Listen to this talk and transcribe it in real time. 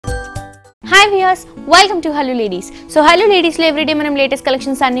Hi viewers, welcome to Hello Ladies. So Hello Ladies lo everyday manam latest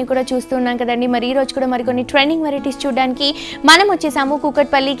collections anni kuda chustunnam kadandi. Mari ee roju kuda marikonni trending varieties chudaniki manam vachesamu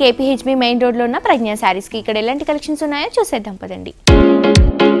Kukatpalli KPHB main road lo unna Pragna Sarees ki. Ikkada elanti collections unnayo chuseddam padandi.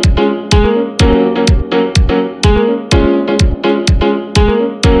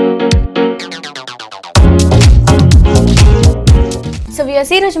 So we are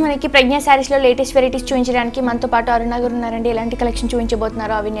seeing మనకి ప్రజ్ఞా సారీస్ లో latest varieties చూపించడానికి మనతో పాటు అరుణ గారు ఉన్నారండి. ఎలాంటి collection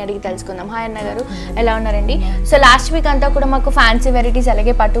చూపించబోతున్నారో అవన్నీ అడిగి తెలుసుకుందాం. హాయ్ అన్న గారు, ఎలా ఉన్నారండి? సో లాస్ట్ వీక్ అంతా కూడా మాకు ఫ్యాన్సీ వెరైటీస్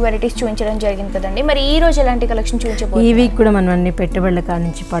అలాగే పట్టు వెరైటీస్ చూపించడం జరిగింది కదండి. మరి ఈ రోజు ఎలాంటి కలెక్షన్ చూపించబోతున్నాం? ఈ వీక్ కూడా మనం అన్ని పెట్టుబడుల కాడ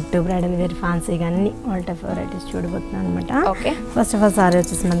నుంచి పట్టు, బ్రైడల్ వేర్, ఫ్యాన్సీ అన్ని ఆల్ టైప్ వెరైటీస్ చూడబోతున్నాం అనమాట. Okay, first of all sorry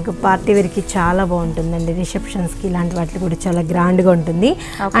వచ్చేసి మనకు పార్టీ వేర్ కి చాలా బాగుంటుందండి. రిసెప్షన్స్ కి ఇలాంటి వాటికి కూడా చాలా గ్రాండ్ గా ఉంటుంది.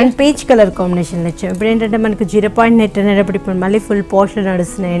 అండ్ పీచ్ కలర్ కాంబినేషన్ వచ్చాం. ఇప్పుడు ఏంటంటే మనకు 0.9 నెట్ అనేటప్పుడు ఇప్పుడు మళ్ళీ ఫుల్ పోస్ట్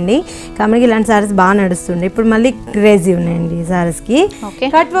నడుస్తున్నాయండి. కాబట్టి ఇలాంటి సారీస్ బాగా నడుస్తుండే. ఇప్పుడు మళ్ళీ క్రేజీ ఉన్నాయండి ఈ సారీస్ కి.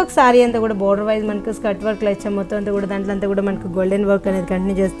 కట్ వర్క్ సారీ అంతా కూడా బోర్డర్ వైజ్ మనకు స్కర్ట్ వర్క్ లో వచ్చాం. మొత్తం అంతా కూడా దాంట్లో అంతా కూడా మనకు గోల్డెన్ వర్క్ అనేది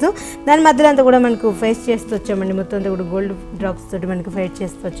కంటిన్యూ చేస్తూ దాని మధ్యలో అంతా కూడా మనకు ఫేస్ చేస్తూ వచ్చామండి. మొత్తం అంతా కూడా గోల్డ్ డ్రాప్స్ తోటి మనకు ఫేస్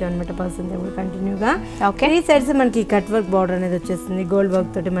చేస్తూ వచ్చాం అనమాట. పర్స్ అంతా కూడా కంటిన్యూగా త్రీ సైడ్స్ మనకి కట్ వర్క్ బార్డర్ అనేది వచ్చేస్తుంది. గోల్డ్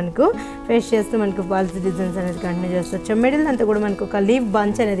వర్క్ తోటి మనకు ఫేస్ చేస్తూ మనకు ఫాల్స్ డిజైన్స్ అనేది కంటిన్యూ చేస్తూ వచ్చాం. మిడిల్ అంతా కూడా మనకు ఒక లీవ్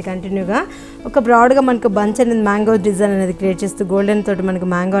బంచ్ అనేది కంటిన్యూగా ఒక బ్రాడ్ గా మనకు బంచ్ అనేది మ్యాంగో డిజైన్ అనేది క్రియేట్ చేస్తూ గోల్డెన్ తోటి మనకు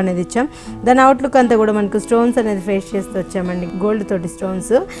మ్యాంగో అనేది ఇచ్చాం. దాని అవుట్లుక్ అంతా కూడా మనకు స్టోన్స్ అనేది ఫేస్ చేస్తూ వచ్చామండి, గోల్డ్ తోటి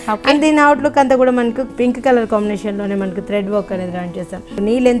స్టోన్స్. అండ్ దీని అవుట్లుక్ అంతా కూడా మనకు పింక్ కలర్ కాంబినేషన్ లోనే మనకు థ్రెడ్ వర్క్ అనేది రన్ చేసాం.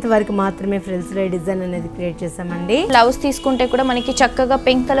 నీ లెంత్ వరకు మాత్రమే ఫ్రిల్స్ లో డిజైన్ అనేది క్రియేట్ చేసామండి. బ్లౌజ్ తీసుకుంటే కూడా మనకి చక్కగా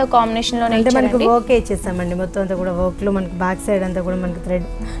పింక్ కలర్ కాంబినేషన్ లోనే అంటే మనకు వర్క్ ఇచ్చేసామండి. మొత్తం అంతా కూడా వర్క్ లో మనకు బ్యాక్ సైడ్ అంతా కూడా మనకు థ్రెడ్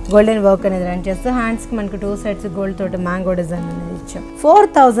గోల్డెన్ వర్క్ అనేది రన్ చేస్తూ హ్యాండ్స్ కి మనకు 2 సైడ్స్ గోల్డ్ తోటి మ్యాంగో డిజైన్ అనేది ఇచ్చాం.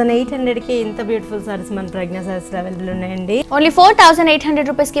 4800 కి ఇంత బ్యూటిఫుల్ సారీస్ మన ప్రజ్ఞా సారీస్ అవైలబుల్ ఉన్నాయండి. ఓన్లీ 4800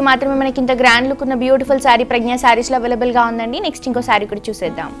 రూపీస్ కి మాత్రమే మనకి ఇంత గ్రాండ్ లుక్ ఉన్న బ్యూటిఫుల్ సారీ ప్రజ్ఞా సారీస్ లో అవైలబుల్ గా ఉందండి. నెక్స్ట్ ఇంకో సారీ కూడా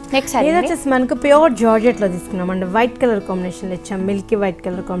చూసేద్దాం. నెక్స్ట్ సారీ వచ్చేసి మనకు ప్యూర్ జార్జెట్ లో తీసుకున్నాం అండి. వైట్ కలర్ కాంబినేషన్ లో ఇచ్చాం. మిల్కీ వైట్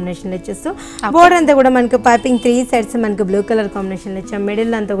కలర్ కాంబినేషన్ లో ఇచ్చేస్తూ బోర్డర్ అంతా కూడా మనకు పైపింగ్ 3 సైడ్స్ మనకు బ్లూ కలర్ కాంబినేషన్ లో ఇచ్చాం.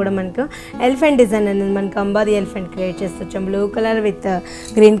 మిడిల్ అంతా కూడా మనకు ఎలిఫెంట్ డిజైన్ అనేది మనకు అంబారీ ఎలిఫెంట్ క్రియేట్ చేస్తూ వచ్చాం. Blue colour with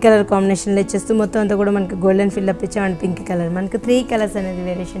green colour combination లో ఇచ్చేస్తూ మొత్తం అంతా కూడా మనకు గోల్డెన్ ఫిల్అప్ ఇచ్చాం. అండ్ పింక్ కలర్ మనకు 3 కలర్స్ అనేది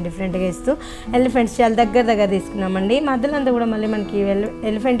వేరియేషన్ డిఫరెంట్ గా ఇస్తూ ఎలిఫెంట్స్ చాలా దగ్గర తీసుకున్నామండి. మధ్యలో అంతా కూడా మళ్ళీ మనకి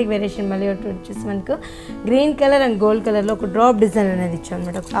ఎలిఫెంట్ వేరియేషన్ మళ్ళీ వచ్చేసి మనకు green colour and gold colour లో ఒక డ్రాప్ డిజైన్ అనేది ఇచ్చాం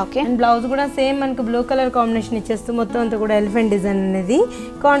అనమాట. అండ్ బ్లౌజ్ కూడా సేమ్ మనకు బ్లూ కలర్ కాంబినేషన్ ఇచ్చేస్తూ మొత్తం అంతా కూడా ఎలిఫెంట్ డిజైన్ అనేది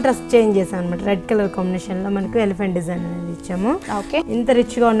కాంట్రాస్ట్ చేంజ్ చేసాం అనమాట. రెడ్ కలర్ కాంబినేషన్ లో మనకు ఎలిఫెంట్ డిజైన్ అనేది ఇచ్చాము. ఇంత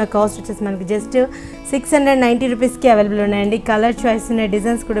రిచ్ గా ఉన్న కాస్ట్ వచ్చేసి మనకి జస్ట్ 690 రూపీస్ కి అవైలబుల్ ఉన్నాయండి. కలర్ చాయిస్ ఉన్నాయి,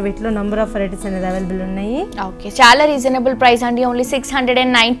 డిజైన్స్ కూడా వీటిలో నంబర్ ఆఫ్ వెరైటీస్ అనేది అవైలబుల్ ఉన్నాయి. ఓకే, చాలా రీజనబుల్ ప్రైస్ అండి. ఓన్లీ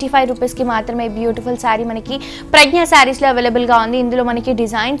 695 రూపీస్ కి మాత్రమే బ్యూటిఫుల్ సారీ మనకి ప్రజ్ఞా సారీస్ లో అవైలబుల్ గా ఉంది. ఇందులో మనకి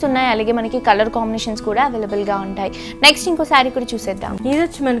డిజైన్స్ ఉన్నాయి, అలాగే మనకి కలర్ కాంబినేషన్స్ కూడా అవైలబుల్ గా ఉంటాయి. నెక్స్ట్ ఇంకో సారీ కూడా చూసేద్దాం. ఇది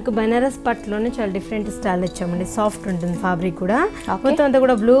వచ్చి మనకు బనారస్ పట్టులోనే చాలా డిఫరెంట్ స్టైల్ ఇచ్చామండి. సాఫ్ట్ ఉంటుంది ఫ్యాబ్రిక్ కూడా. మొత్తం అంతా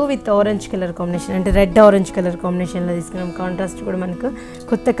కూడా blue with orange colour combination అంటే రెడ్ ఆరెంజ్ కలర్ కాంబినేషన్ లో తీసుకున్నాం. కాంట్రాస్ట్ కూడా మనకు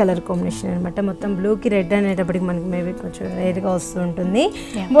కొత్త కలర్ కాంబినేషన్ అనమాట. మొత్తం బ్లూ కి రెడ్ అనేటప్పటికి మనకి మేబీ కొంచెం రేర్ గా వస్తూ ఉంటుంది.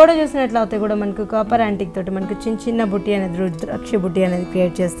 బోర్డర్ చూసినట్లయితే కూడా మనకు కాపర్ యాంటిక్ తోటి మనకు చిన్న బుట్టి అనేది రుద్రాక్షి బుట్టి అనేది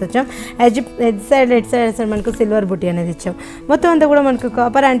క్రియేట్ చేస్తూ వచ్చాం. ఎడ్ సైడ్ మనకు సిల్వర్ బుట్టి అనేది ఇచ్చాం. మొత్తం అంతా కూడా మనకు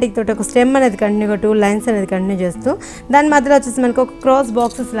కాపర్ యాంటిక్ తోటి ఒక స్టెమ్ అనేది కంటిన్యూగా 2 లైన్స్ అనేది కంటిన్యూ చేస్తూ దాని మధ్యలో వచ్చేసి మనకు ఒక క్రాస్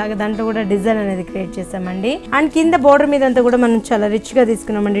బాక్సెస్ లాగా దాంట్లో కూడా డిజైన్ అనేది క్రియేట్ చేసామండి. అండ్ కింద బోర్డర్ మీద అంతా కూడా మనం చాలా రిచ్ గా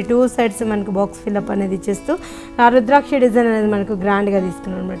తీసుకున్నామండి. 2 సైడ్స్ మనకు బాక్స్ ఫిల్అప్ అనేది ఇచ్చేస్తూ ఆ రుద్రాక్ష డిజైన్ అనేది మనకు గ్రాండ్ గా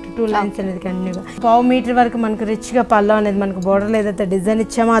తీసుకున్నాం అనమాట. 2 లైన్స్ అనేది కంటిన్యూగా 1/2 మీటర్ వరకు మనకు రిచ్ గా పల్లా అనేది మనకు బోర్డర్ లో ఏదైతే డిజైన్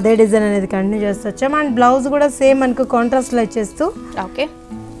ఇచ్చామో అదే డిజైన్ అనేది కంటిన్యూ చేస్తూ వచ్చాము. అండ్ బ్లౌజ్ కూడా సేమ్ మనకు కాంట్రాస్ట్ లో ఇచ్చేస్తూ ఓకే.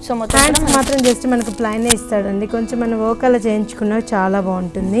 సో హ్యాండ్స్ మాత్రం జస్ట్ మనకు ప్లైన్ ఇస్తాడండి. కొంచెం మనం వర్క్ అలా చేయించుకున్నా చాలా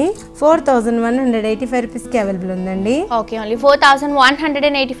బాగుంటుంది. 4185 రూపీస్ కి అవైలబుల్ ఉందండి. ఓకే, ఓన్లీ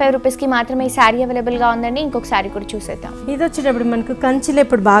 4185 రూపీస్ కి మాత్రమే ఈ సారీ అవైలబుల్ గా ఉందండి. ఇంకొక సారీ కూడా చూసేద్దాం. ఇది వచ్చేటప్పుడు మనకు కంచిలో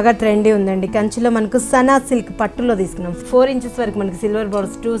ఇప్పుడు బాగా ట్రెండీ ఉందండి. కంచిలో మనకు సనా సిల్క్ పట్టులో తీసుకున్నాం. 4 ఇంచెస్ వరకు మనకి సిల్వర్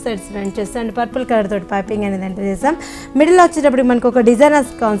బోర్డర్స్ 2 సైడ్స్ రన్ చేస్తాం. అండ్ పర్పుల్ కలర్ తోటి పైపింగ్ అనేది ఎంటర్ చేసాం. మిడిల్ వచ్చేటప్పుడు మనకు ఒక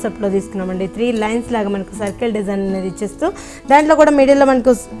డిజైనర్స్ కాన్సెప్ట్ లో తీసుకున్నామండి. 3 లైన్స్ లాగా మనకు సర్కిల్ డిజైన్ అనేది ఇచ్చేస్తూ దాంట్లో కూడా మిడిల్ లో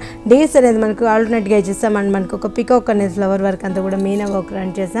మనకు డీస్ అనేది మనకు ఆల్టర్నేట్ గా ఇచ్చేస్తాం. అండ్ మనకు ఒక పికాక్ అనేది ఫ్లవర్ వర్క్ అంతా కూడా మీనా వర్క్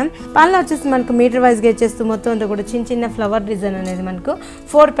రన్ చేసాం. పళ్ళ వచ్చేసి మనకు మీటర్ వైజ్ గా ఇచ్చేస్తూ మొత్తం అంతా కూడా చిన్న ఫ్లవర్ డిజైన్ అనేది మనకు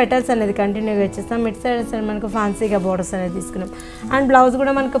 4 పెటల్స్ అనేది కంటిన్యూగా ఇచ్చేస్తాం. మిడ్ సైడ్ మనకు ఫ్యాన్సీగా బోర్డర్స్ అనేది తీసుకున్నాం. అండ్ బ్లౌజ్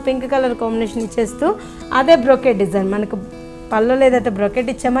కూడా మనకు పింక్ కలర్ కాంబినేషన్ ఇచ్చేస్తూ అదే బ్రోకెట్ డిజైన్ మనకు పళ్ళులో ఏదైతే బ్రొకెట్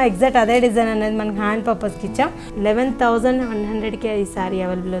ఇచ్చామో ఎగ్జాక్ట్ అదే డిజైన్ అనేది మనకి హ్యాండ్ పర్పస్కి ఇచ్చాం. 11,100కి ఈ సారీ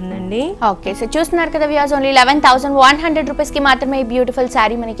అవైలబుల్ ఉందండి. ఓకే, సో చూస్తున్నారు కదా వ్యూయర్స్, ఓన్లీ 11,100 రూపీస్కి మాత్రమే ఈ బ్యూటిఫుల్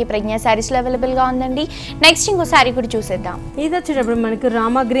సారీ మనకి ప్రజ్ఞా సారీస్లో అవైలబుల్గా ఉందండి. నెక్స్ట్ ఇంకో సారీ కూడా చూసేద్దాం. ఇది వచ్చేటప్పుడు మనకి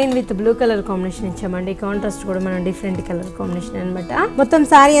Rama green with blue colour combination ఇచ్చామండి. కాంట్రాస్ట్ కూడా మనం డిఫరెంట్ కలర్ కాంబినేషన్ అనమాట. మొత్తం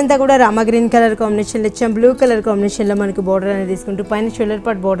సారీ అంతా కూడా రామా గ్రీన్ కలర్ కాంబినేషన్ ఇచ్చాం. బ్లూ కలర్ కాంబినేషన్ లో మనకి బోర్డర్ అనేది తీసుకుంటూ పైన షోల్డర్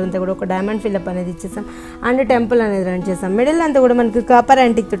పార్ట్ బోర్డర్ అంతా కూడా ఒక డైమండ్ ఫిల్అప్ అనేది ఇచ్చేసాం. అండ్ టెంపుల్ అనేది రన్ చేసాం. మిడిల్ అంతా కూడా మనకి కాపర్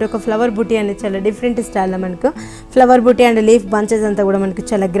యాంటిక్ తోటి ఒక ఫ్లవర్ బుటీ అనేది చాలా డిఫరెంట్ స్టైల్లో మనకు flower buti and leaf bunches అంతా కూడా మనకి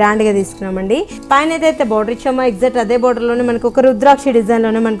చాలా గ్రాండ్ గా తీసుకున్నామండి. పైన ఏదైతే బోర్డర్ ఇచ్చామో ఎగ్జాక్ట్ అదే బోర్డర్ లోనే మనకు ఒక రుద్రాక్ష డిజైన్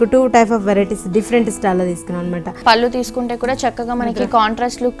లోనే మనకు 2 టైప్ ఆఫ్ వెరైటీస్ డిఫరెంట్ స్టైల్లో తీసుకున్నాం అనమాట. పళ్ళు తీసుకుంటే కూడా చక్కగా మనకి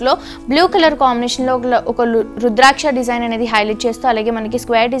కాంట్రాస్ట్ లుక్ లో బ్లూ కలర్ కాంబినేషన్ లో ఒక రుద్రాక్ష డిజైన్ అనేది హైలైట్ చేస్తూ, అలాగే మనకి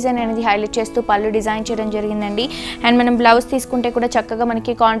స్క్వేర్ డిజైన్ అనేది హైలైట్ చేస్తూ పళ్ళు డిజైన్ చేయడం జరిగిందండి. అండ్ మనం బ్లౌజ్ తీసుకుంటే కూడా చక్కగా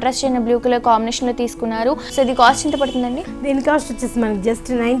మనకి కాంట్రాస్ట్ అయిన బ్లూ కలర్ కాంబినేషన్ లో తీసుకున్నారు. సో ఇది కాస్ట్ ఎంత పడుతుందండి? దీని కాస్ట్ వచ్చేసి మనకి జస్ట్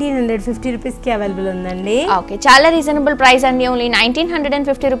 1950 రూపీస్ కి అవైలబుల్ ఉందండి. ఓకే, చాలా రీజనబుల్ ప్రైస్ అండి. ఓన్లీ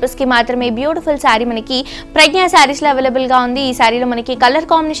 1950 రూపీస్ కి మాత్రమే బ్యూటిఫుల్ సారీ మనకి ప్రజ్ఞా సారీస్ లో అవైలబుల్ గా ఉంది. ఈ సారీలో మనకి కలర్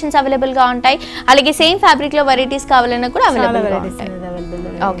కాంబినేషన్స్ అవైలబుల్ గా ఉంటాయి. అలాగే సేమ్ ఫ్యాబ్రిక్ లో వెరైటీస్ కావాలన్నా కూడా అవైలబుల్ గా ఉంటాయి.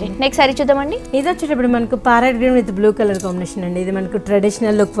 ఓకే, నెక్స్ట్ సారీ చూద్దామండి. ఇది వచ్చేటప్పుడు మనకు parrot green with blue colour combination అండి. ఇది మనకు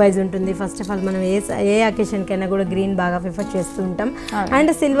ట్రెడిషనల్ లుక్ వైజ్ ఉంటుంది. ఫస్ట్ ఆఫ్ ఆల్ మనం ఏ అకేషన్ కైనా కూడా గ్రీన్ బాగా ప్రిఫర్ చేస్తూ ఉంటాం.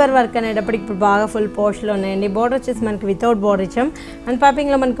 అండ్ సిల్వర్ వర్క్ అనేటప్పటికి ఇప్పుడు బాగా ఫుల్ పోస్ట్ లో ఉన్నాయండి. బోర్డర్ వచ్చేసి మనకి వితౌట్ బోర్డర్ ఇచ్చాం. అండ్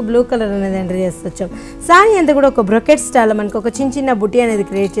పాపింగ్ లో మనకు బ్లూ కలర్ అనేది ఎంటర్ చేస్తూ వచ్చాం. సారీ అంతా కూడా ఒక బ్రొకెట్ స్టైల్ మనకు ఒక చిన్న బుటీ అనేది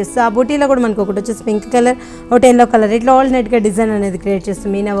క్రియేట్ చేస్తూ, ఆ బుటీలో కూడా మనకు ఒకటి వచ్చేసి పింక్ కలర్, ఒకటి ఎల్లో కలర్, ఇట్లా ఆల్టర్నేట్ గా డిజైన్ అనేది క్రియేట్ చేస్తూ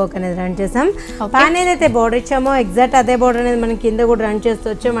మీనా వర్క్ అనేది రన్ చేసాం. పైన ఏదైతే బోర్డర్ ఇచ్చామో ఎగ్జాక్ట్ అదే బోర్డర్ అనేది మనం కింద కూడా రన్ చేస్తూ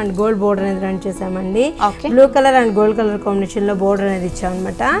వచ్చాం. అండ్ గోల్డ్ బోర్డర్ అనేది రన్ చేసామండి. Blue colour and gold colour combination లో బోర్డర్ అనేది ఇచ్చాం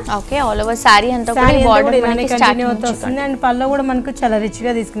అనమాట. ఓకే, ఆల్ ఓవర్ సారీ అంతా కూడా బోర్డర్ మనకి కంటిన్యూ అవుతూ వస్తుంది. అండ్ పళ్ళు కూడా మనకు చాలా రిచ్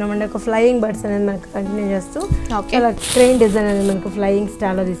గా తీసుకున్నామండి. ఒక ఫ్లయింగ్ బర్డ్స్ అనేది మనకు కంటిన్యూ చేస్తూ చాలా ట్రైన్ డిజైన్ అనేది మనకు ఫ్లయింగ్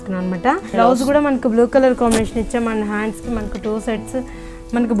స్టైల్ లో తీసుకున్నాం అనమాట. బ్లౌజ్ కూడా మనకు బ్లూ కలర్ కాంబినేషన్ ఇచ్చాం. అండ్ హ్యాండ్స్ కి మనకు 2 సెట్స్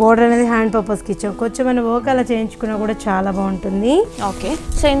మనకు బోర్డర్ అనేది హ్యాండ్ పర్పస్ కి ఇచ్చాం. కొంచెం మన వర్క్ అలా చేయించుకున్నా కూడా చాలా బాగుంటుంది. ఓకే,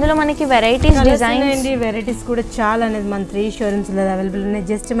 సో ఇందులో మనకి వెరైటీస్ డిజైన్స్ వెరైటీస్ కూడా చాలా అనేది మన 3 షోరూమ్స్ లో అవైలబుల్ ఉన్నాయి.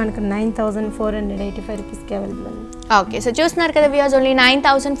 జస్ట్ మనకు 9,485 రూపీస్ కి అవైలబుల్ ఉంది. ఓకే, సో చూస్తున్నారు కదా వ్యూయర్స్, ఓన్లీ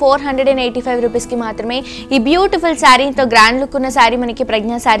 9,485 రూపీస్ కి మాత్రమే ఈ బ్యూటిఫుల్ శారీతో గ్రాండ్ లుక్ ఉన్న శారీ మనకి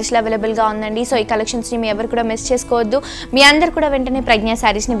ప్రజ్ఞా శారీస్ లో అవైలబుల్ గా ఉందండి. సో ఈ కలెక్షన్స్ ని మీ ఎవరు కూడా మిస్ చేసుకోవద్దు. మీ అందరు కూడా వెంటనే ప్రజ్ఞా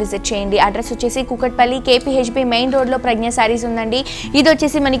శారీస్ ని విజిట్ చేయండి. అడ్రస్ వచ్చేసి కూకట్పల్లి KPHB మెయిన్ రోడ్ లో ప్రజ్ఞా శారీస్ ఉందండి. ఇది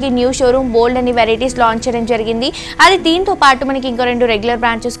వచ్చేసి మనకి న్యూ షోరూమ్ బోల్డ్ అని వెరైటీస్ లాంచ్ చేయడం జరిగింది. అది దీంతో పాటు మనకి ఇంకో 2 రెగ్యులర్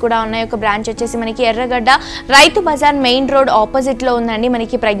బ్రాంచెస్ కూడా ఉన్నాయి. ఒక బ్రాంచ్ వచ్చేసి మనకి ఎర్రగడ్డ Rythu Bazar main road opposite లో ఉందండి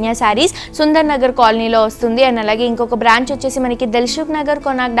మనకి ప్రజ్ఞా శారీస్, సుందర్ నగర్ కాలనీలో వస్తుంది. అండ్ అలాగే ఇంకొక బ్రాంచ్ వచ్చేసి మనకి Dilsukh Nagar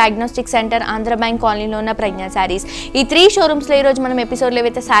Konark diagnostic centre Andhra bank కాలనీలో ఉన్న ప్రజ్ఞా శారీస్. ఈ 3 షోరూమ్స్ లో ఈ రోజు మనం ఎపిసోడ్ లో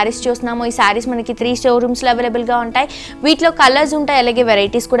ఏవైతే శారీస్ చూస్తున్నామో ఈ శారీస్ మనకి 3 షోరూమ్స్ లో అవైలబుల్ గా ఉంటాయి. వీటిలో కలర్స్ ఉంటాయి, అలాగే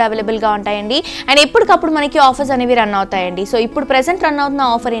వెరైటీస్ కూడా అవైలబుల్ గా ఉంటాయండి. అండ్ ఎప్పటికప్పుడు మనకి ఆఫర్స్ అనేవి రన్ అవుతాయండి. సో ఇప్పుడు ప్రెసెంట్ రన్ అవుతున్న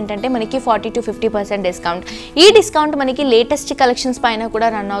ఆఫర్ ఏంటంటే మనకి 40 to 50% డిస్కౌంట్. ఈ డిస్కౌంట్ మనకి లేటెస్ట్ కలెక్షన్స్ పైన కూడా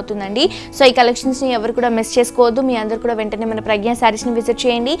రన్ అవుతుందండి. సో ఈ కలెక్షన్స్ ని ఎవరు కూడా మిస్ చేసుకోవద్దు. మీ అందరూ కూడా వెంటనే మన ప్రజ్ఞా శారీస్ ని విజిట్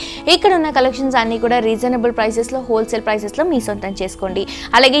చేయండి. ఇక్కడ ఉన్న కలెక్షన్స్ అన్ని కూడా రీజనబుల్ ప్రైసెస్ లో హోల్సేల్ ప్రైసెస్ లో మీ సొంతం చేసుకోండి.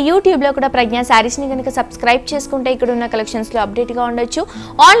 అలాగే యూట్యూబ్ లో కూడా ప్రజ్ఞా శారీస్ ని కనుక సబ్స్క్రైబ్ చేసుకుంటే ఇక్కడ ఉన్న కలెక్షన్స్ లో అప్డేట్ గా ఉండొచ్చు.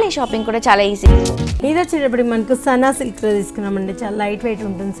 ఆన్లైన్ షాపింగ్ కూడా చాలా ఈజీ. ఇది వచ్చేటప్పుడు మనకు సన్నా సిల్క్ లో తీసుకున్నామండి. చాలా లైట్ వెయిట్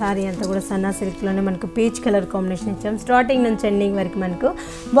ఉంటుంది సారీ అంతా కూడా. సన్నా సిల్క్ లోనే మనకు పీచ్ కలర్ కాంబినేషన్ ఇచ్చాం. స్టార్టింగ్ నుంచి ఎండింగ్ వరకు మనకు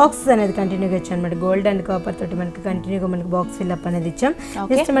బాక్సెస్ అనేది కంటిన్యూగా ఇచ్చాం అనమాట. గోల్డ్ అండ్ కాపర్ తోటి మనకి కంటిన్యూగా మనకి బాక్స్ ఫిల్అప్ అనేది ఇచ్చాం.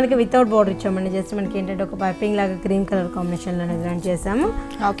 జస్ట్ మనకి వితౌట్ బోర్డర్ ఇచ్చామండి. జస్ట్ మనకి ఏంటంటే ఒక పైపింగ్ లాగా క్రీమ్ కలర్ కాంబినేషన్ లో రన్ చేసాము.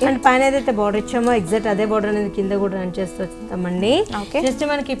 అండ్ పైన ఏదైతే బోర్డర్ ఇచ్చామో ఎగ్జాక్ట్ అదే బోర్డర్ అనేది కింద కూడా రన్ చేస్తూ వస్తామండి. జస్ట్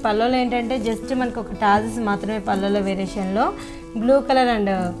మనకి పళ్ళలో ఏంటంటే జస్ట్ మనకి ఒక టాజెస్ మాత్రమే పళ్ళలో వేరియేషన్ లో blue colour and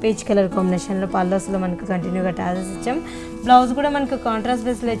peach colour combination లో పల్లోస్ లో మనకు కంటిన్యూగా టాజెస్ ఇచ్చాం. బ్లౌజ్ కూడా మనకు కాంట్రాస్ట్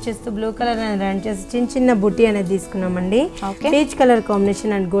బేస్ లో ఇచ్చేస్తూ బ్లూ కలర్ అనేది రన్ చేసి చిన్న బుట్టి అనేది తీసుకున్నామండి. Peach colour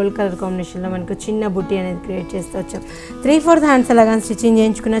combination and gold colour combination లో మనకు చిన్న బుట్టి అనేది క్రియేట్ చేస్తూ వచ్చాం. 3/4 హ్యాండ్స్ అలాగా స్టిచ్చింగ్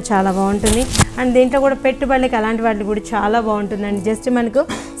చేయించుకున్నా చాలా బాగుంటుంది. అండ్ దీంట్లో కూడా పెట్టుబడికి అలాంటి వాటికి కూడా చాలా బాగుంటుందండి. జస్ట్ మనకు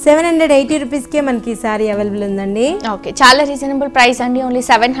 780 రూపీస్కే మనకి ఈ సారీ అవైలబుల్ ఉందండి. ఓకే, చాలా రీజనబుల్ ప్రైస్ అండి. ఓన్లీ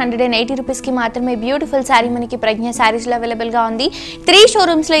 780 రూపీస్కి మాత్రమే బ్యూటిఫుల్ సారీ మనకి ప్రజ్ఞా శారీస్లో అవైలబుల్గా ఉంది. 3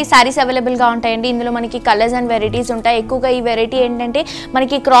 షోరూమ్స్లో ఈ సారీస్ అవైలబుల్గా ఉంటాయండి. ఇందులో మనకి కలర్స్ అండ్ వెరైటీస్ ఉంటాయి. ఎక్కువగా ఈ వెరైటీ ఏంటంటే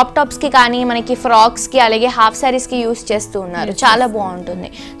మనకి క్రాప్ టాప్స్కి కానీ మనకి ఫ్రాక్స్కి అలాగే హాఫ్ సారీస్కి యూస్ చేస్తూ ఉన్నారు. చాలా బాగుంటుంది.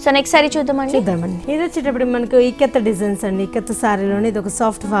 సో నెక్స్ట్ సారీ చూద్దామండి. ఇది వచ్చేటప్పుడు మనకు ఇక్కత్త డిజైన్స్ అండి. ఇక్కత్త సారీలోనే ఇది ఒక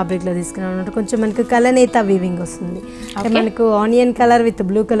సాఫ్ట్ ఫ్యాబ్రిక్లో తీసుకున్నాం అన్నట్టు. కొంచెం మనకు కలనేత వీవింగ్ వస్తుంది. మనకు onion colour with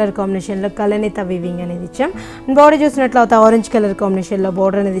blue colour కాంబినేషన్లో కలనేత వీవింగ్ అనేది ఇచ్చాం. బాడీ చూసినట్లయితే ఆరెంజ్ కలర్ కాంబినేషన్లో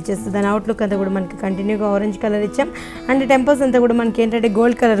బోర్డర్ అనేది ఇచ్చేస్తుంది. దాని అవుట్లుక్ అంతా కూడా మనకి కంటిన్యూగా ఆరెంజ్ కలర్ ఇచ్చాం. అండ్ టెంపుల్స్ అంతా కూడా మనకి ఏంటంటే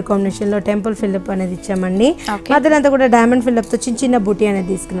గోల్డ్ కలర్ కాంబినేషన్ లో టెంపుల్ ఫిల్అప్ అనేది ఇచ్చామండి. మధ్యలో అంతా కూడా డైమండ్ ఫిల్అప్ తో చిన్న బూటీ అనేది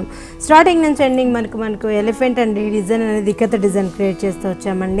తీసుకున్నాం. స్టార్టింగ్ నుంచి ఎండింగ్ మనకు ఎలిఫెంట్ అండ్ డిజైన్ అనేది ఇక్కత డిజైన్ క్రియేట్ చేస్తూ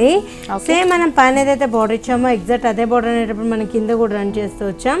వచ్చామండి. సేమ్ మనం పైన ఏదైతే బార్డర్ ఇచ్చామో ఎగ్జాక్ట్ అదే బార్డర్ అనేటప్పుడు మనం కింద కూడా రన్ చేస్తూ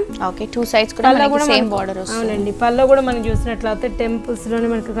వచ్చాం. ఓకే, టూ సైడ్స్ కూడా మనకి సేమ్ బార్డర్ వస్తుంది. అవునండి, పల్లో కూడా మనం చూసినట్లయితే టెంపుల్స్ లోనే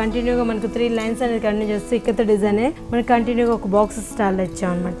మనకు కంటిన్యూగా మనకు 3 లైన్స్ అనేది కంటిన్యూ చేస్తూ ఇక్కత డిజైన్ మనకి కంటిన్యూగా ఒక బాక్స్ స్టైల్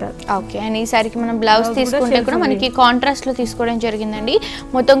ఇచ్చాం అనమాట. ఓకే, అండ్ ఈ సారీకి మనం బ్లౌజ్ తీసుకుంటే కూడా మనకి కాంట్రాస్ట్ లో తీసుకోవడం జరిగిందండి.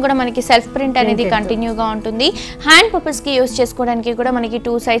 మొత్తం కూడా మనకి సెల్ఫ్ ప్రింట్ అనేది కంటిన్యూగా ఉంటుంది. హ్యాండ్ పర్పస్ కి యూస్ చేసుకోవడానికి కూడా మనకి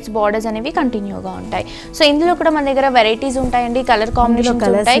 2 సైడ్స్ బార్డర్స్ అనేవి కంటిన్యూగా ఉంటాయి. సో ఇందులో కూడా మన దగ్గర వెరైటీస్ ఉంటాయండి, కలర్ కాంబినేషన్స్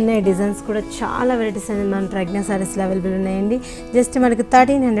ఉంటాయి, డిజైన్స్ కూడా చాలా వెరైటీస్ అనేది మన ప్రజ్ఞా సారీస్ లో అవైలబుల్ ఉన్నాయండి. జస్ట్ మనకి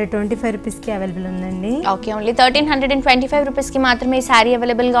 1325 రూపీస్ కి అవైలబుల్ ఉందండి. ఓకే, ఓన్లీ 1325 రూపీస్ కి మాత్రమే ఈ సారీ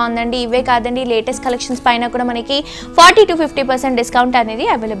అవైలబుల్ గా ఉందండి. ఇవే కాదండి, లేటెస్ట్ కలెక్షన్స్ పైన కూడా మనకి 40 to 50% డిస్కౌంట్ అనేది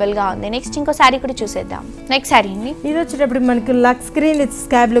అవైలబుల్ గా ఉంది. నెక్స్ట్ ఇంకో సారీ కూడా చూసేద్దాం. నెక్స్ట్ సారీ అండి, ఇది వచ్చేటప్పుడు మనకి Lux green with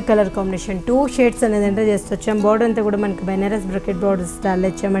sky blue colour combination 2 shades అనేది ఎంటర్ చేస్తూ వచ్చాం. బోర్డర్ అంతా కూడా మనకి బెనారస్ బ్రాకెట్ బోర్డర్ స్టైల్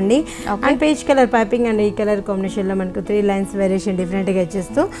ఇచ్చామండి. And page colour piping and ఈ కలర్ కాంబినేషన్ లో మనకు 3 లైన్స్ వేరియేషన్ డిఫరెంట్ గా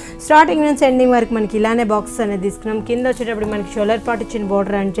ఇచ్చేస్తూ స్టార్టింగ్ నుంచి ఎండింగ్ వరకు మనకి ఇలానే బాక్స్ అనేది తీసుకున్నాం. కింద వచ్చేటప్పుడు మనకి షోల్డర్ పార్ట్ ఇచ్చిన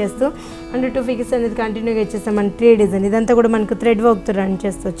బోర్డర్ రన్ చేస్తూ అండ్ 2 ఫిగర్స్ అనేది కంటిన్యూగా ఇచ్చేస్తాం. మన 3 డిజైన్ ఇదంతా కూడా మనకు థ్రెడ్ వర్క్ తో రన్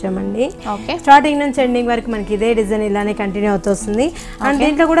చేస్తూ వచ్చామండి. స్టార్టింగ్ నుంచి ఎండింగ్ వరకు మనకి ఇదే డిజైన్ ఇలానే కంటిన్యూ అవుతూ వస్తుంది. అండ్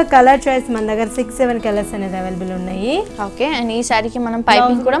దీంట్లో కూడా కలర్ చాయిస్ మన దగ్గర 6-7 కలర్స్ అనేది అవైలబుల్ ఉన్నాయి. ఓకే, అండ్ ఈ సారీకి మనం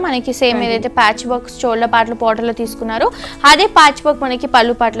పైపింగ్ కూడా మనకి సేమ్ ఏదైతే ప్యాచ్ వర్క్ షోల్డర్ పార్ట్ లో బార్డర్ లో తీసుకున్నారో అదే ప్యాచ్ వర్క్ మనకి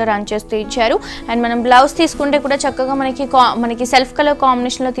పళ్ళు పార్ట్ లో రన్ చేస్తూ ఇచ్చారు. అండ్ మనం బ్లౌజ్ తీసుకుంటే కూడా చక్కగా మనకి సెల్ఫ్ కలర్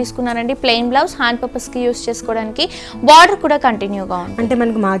కాంబినేషన్ లో తీసుకున్నారండి. ప్లెయిన్ బ్లౌజ్ హ్యాండ్ పర్పస్ కి యూస్ చేసుకోవడానికి బార్డర్ కూడా కంటిన్యూగా ఉంటుంది. అంటే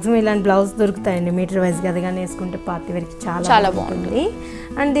మనకు మాక్సిమం ఇలాంటి బ్లౌజ్ దొరుకుతాయండి మీటర్ వైజ్ గా, కానీ వేసుకుంటే పార్టీ వేర్కి చాలా బాగుంటుంది.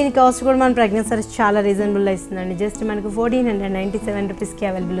 అండ్ దీని కాస్ట్ కూడా మన ప్రెగ్నెన్సీ సారీస్ చాలా రీజనబుల్ ఇస్తుందండి. జస్ట్ మనకు 1497 రూపీస్ కి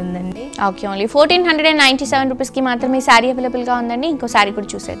అవైలబుల్ ఉందండి. ఓకే, ఓన్లీ 1497 రూపీస్ కి మాత్రమే ఈ సారీ అవైలబుల్ గా ఉందండి. ఇంకో సారీ కూడా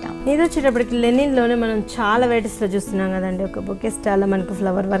చూసేద్దాం. ఇది వచ్చేటప్పటికి లెనిన్ లోనే మనం చాలా వెరైటీస్ లో చూస్తున్నాం కదండి. ఒక బొకే స్టైల్ మనకు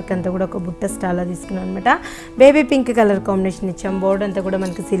ఫ్లవర్ వర్క్ అంతా కూడా ఒక బుట్ట స్టైల్ లో తీసుకున్నాం అనమాట. బేబీ పింక్ కలర్ కాంబినేషన్ ఇచ్చాం. బోర్డర్ అంతా కూడా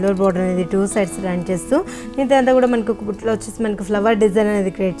మనకి సిల్వర్ బోర్డర్ అనేది 2 సైడ్స్ రన్ చేస్తూ ఇంతంతా కూడా మనకు ఒక బుట్టలో వచ్చేసి మనకు ఫ్లవర్ డిజైన్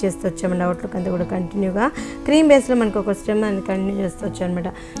అనేది క్రియేట్ చేస్తూ వచ్చామండి. అవుట్లుక్ అంతా కూడా కంటిన్యూగా క్రీమ్ బేస్ లో మనకు ఒక స్టెమ్ అనేది కంటిన్యూ చేస్తూ వచ్చాం అనమాట.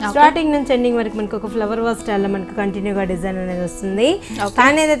 స్టార్టింగ్ నుంచి ఎండింగ్ వరకు మనకు ఒక ఫ్లవర్ వాస్ స్టైల్ లో మనకు కంటిన్యూగా డిజైన్ అనేది వస్తుంది.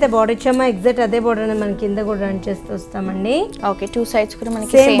 పైన ఏదైతే బార్డర్ ఇచ్చామో ఎగ్జాక్ట్ అదే బార్డర్ అనేది మన కింద కూడా రన్ చేస్తూ వస్తామండి. ఓకే, 2 సైడ్స్ కూడా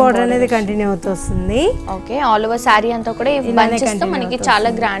మనకి సేమ్ బార్డర్ అనేది కంటిన్యూ అవుతూ వస్తుంది. ఓకే, ఆల్ ఓవర్ సారీ అంతా కూడా బంచెస్ తో మనకి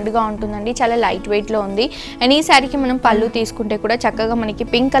చాలా గ్రాండ్ గా ఉంటుందండి. చాలా లైట్ వెయిట్ లో ఉంది. అండ్ ఈ సారీకి మనం పళ్ళు తీసుకుంటే కూడా చక్కగా మనకి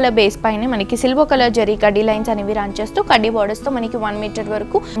పింక్ కలర్ బేస్ పైన మనకి సిల్వర్ కలర్ జరీ కడ్డీ లైన్స్ అనేవి రన్ చేస్తూ కడ్డీ బార్డర్స్ తో మనకి 1 మీటర్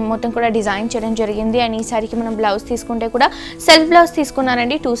వరకు మొత్తం కూడా డిజైన్ చేయడం జరిగింది. అండ్ ఈ సారీకి మనం బ్లౌజ్ తీసుకుంటే కూడా సెల్ఫ్ బ్లౌజ్ తీసుకున్నారండి.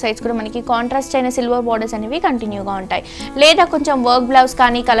 2 సైడ్స్ కూడా మనకి కాంట్రాస్ట్ అయిన సిల్వర్ బార్డర్స్ అనేవి కంటిన్యూగా ఉంటాయి. లేదా కొంచెం వర్క్ బ్లౌజ్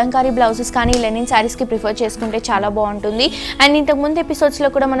కానీ కలంకారీ బ్లౌజెస్ కానీ లెనిన్ సారీస్ కి ప్రిఫర్ చేసుకుంటే చాలా బాగుంటుంది. అండ్ ఇంతకు ముందు ఎపిసోడ్స్ లో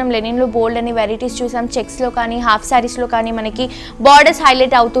కూడా మనం లెనిన్ లో బోల్డ్ అని వెరైటీస్ చూసాం. చెక్స్ లో కానీ హాఫ్ సారీస్ లో కానీ మనకి బార్డర్స్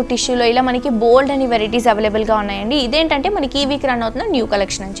హైలైట్ అవుతూ టిష్యూలో ఇలా మనకి బోల్డ్ అని వెరైటీస్ అవైలబుల్ గా ఉన్నాయండి. ఇదేంటంటే మనకి ఈ వీక్ రన్ అవుతున్న న్యూ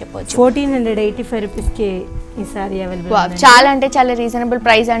కలెక్షన్ అని చెప్పొచ్చు. 1485 రూపీస్ కి ఈ సారీ అవైలబుల్. చాలా అంటే చాలా రీజనబుల్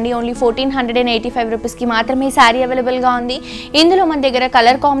ప్రైస్ అండి. ఓన్లీ 1485 రూపీస్ కి మాత్రమే ఈ సారీ అవైలబుల్ గా ఉంది. ఇందులో మన దగ్గర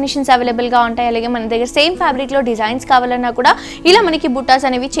కలర్ కాంబినేషన్స్ అవైలబుల్ గా ఉంటాయి. అలాగే మన దగ్గర సేమ్ ఫ్యాబ్రిక్ లో డిజైన్స్ కావాలన్నా కూడా ఇలా మనకి బుట్టాస్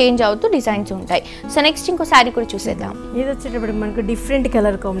అనేవి చేంజ్ అవుతూ డిజైన్స్ ఉంటాయి. సో నెక్స్ట్ ఇంకో సారీ కూడా చూసేద్దాం. ఇది వచ్చేటప్పుడు మనకు డిఫరెంట్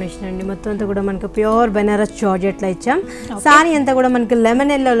కలర్ కాంబినేషన్ అండి. మొత్తం అంతా కూడా మనకు ప్యూర్ బెనారస్ జార్జెట్ లో ఇచ్చాం. సారీ అంతా కూడా మనకు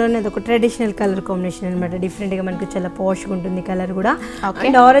లెమన్ ఎల్లోలోనే ఒక ట్రెడిషనల్ కలర్ కాంబినేషన్ అనమాట. డిఫరెంట్ గా మనకు చాలా పాష్ గా ఉంటుంది కలర్ కూడా.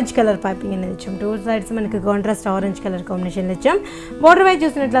 అండ్ ఆరెంజ్ కలర్ పైపింగ్ అనేది ఇచ్చాం. 2 సైడ్స్ మనకి కాంట్రాస్ట్ ఆరెంజ్ కలర్ కాంబినేషన్ ఇచ్చాం. బోర్డర్ వైజ్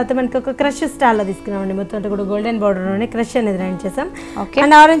చూసినట్లయితే మనకి ఒక క్రష్ స్టైల్ లో తీసుకున్నామండి. మొత్తం అంతా కూడా గోల్డెన్ బోర్డర్ లోనే క్రష్ అనేది రన్ చేసాం.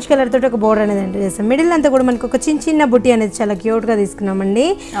 అండ్ ఆరెంజ్ కలర్ తోటి ఒక బోర్డర్ అనేది ఎంటర్ చేసాం. మిడిల్ అంతా కూడా మనకి ఒక చిన్న బుట్టి అనేది చాలా క్యూట్ గా తీసుకున్నామండి.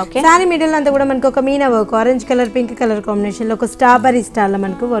 సారీ మిడిల్ అంతా కూడా మనకి ఒక Meena work orange colour pink colour combination లో ఒక స్ట్రాబెరీ స్టైల్ లో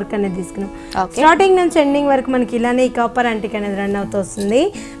మనకు వర్క్ అనేది తీసుకున్నాం. స్టార్టింగ్ నుంచి ఎండింగ్ వరకు మనకి ఇలానే ఈ కాపర్ యాంటిక్ అనేది రన్ అవుతూ వస్తుంది.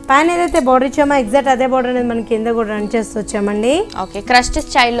 పైన ఏదైతే బోర్డర్ ఇచ్చామో ఎగ్జాక్ట్ అదే బోర్డర్ అనేది మనకి కింద కూడా రన్ చేస్తూ వచ్చామండి. ఓకే, క్రస్ట్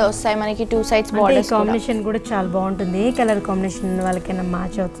స్టైల్లో వస్తాయి మనకి 2 సైడ్స్ బోర్డర్స్. కాంబినేషన్ కూడా చాలా బాగుంటుంది. కలర్ కాంబినేషన్ వాళ్ళకైనా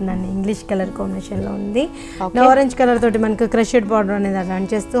మ్యాచ్ అవుతుందండి. ఇంగ్లీష్ కలర్ కాంబినేషన్ లో ఉంది. ఆరెంజ్ కలర్ తోటి మనకు క్రషెడ్ బార్డర్ అనేది రన్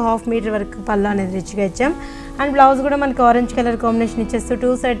చేస్తూ 1/2 మీటర్ వరకు పళ్ళు అనేది రిచ్గా ఇచ్చాం. అండ్ బ్లౌజ్ కూడా మనకి ఆరెంజ్ కలర్ కాంబినేషన్ ఇచ్చేస్తూ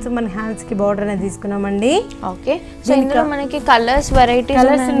 2 సైడ్స్ మన హ్యాండ్స్ కి బార్డర్ అనేది తీసుకున్నామండి. ఓకే, సో ఇందులో మనకి కలర్స్ వెరైటీస్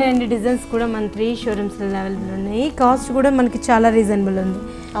కలర్స్ ఉన్నాయండి. డిజైన్స్ కూడా మన 3 షోరూమ్స్ లో అవైలబుల్ ఉన్నాయి. కాస్ట్ కూడా మనకి చాలా రీజనబుల్ ఉంది.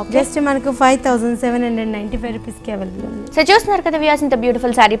 జస్ట్ మనకు 5795 రూపీస్ కి అవైలబుల్ ఉంది. సో చూస్తున్నారు కదా వ్యూయర్స్, ఇంత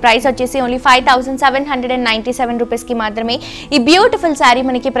బ్యూటిఫుల్ సారీ ప్రైస్ వచ్చేసి ఓన్లీ 5797 రూపీస్ కి మాత్రమే ఈ బ్యూటిఫుల్ సారీ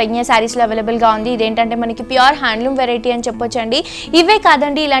మనకి ప్రజ్ఞా సారీస్ లో అవైలబుల్ గా ఉంది. ఇదేంటంటే మనకి ప్యూర్ హ్యాండ్లూమ్ వెరైటీ అని చెప్పొచ్చండి. ఇవే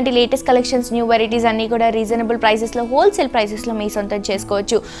కాదండి, ఇలాంటి లేటెస్ట్ కలెక్షన్స్ న్యూ వెరైటీస్ అన్ని కూడా రీజనబుల్ రీజనబుల్ ప్రైసెస్ లో హోల్సేల్ ప్రైసెస్ లో మీ సొంతం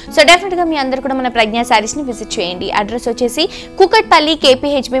చేసుకోవచ్చు. సో డెఫినెట్ గా మీ అందరూ కూడా మన ప్రజ్ఞా సారీస్ ని విజిట్ చేయండి. అడ్రస్ వచ్చేసి కుకట్పల్లి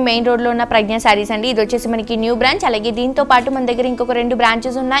KPHB మెయిన్ రోడ్ లో ఉన్న ప్రజ్ఞా సారీస్ అండి. ఇది వచ్చేసి మనకి న్యూ బ్రాంచ్. అలాగే దీంతో పాటు మన దగ్గర ఇంకొక 2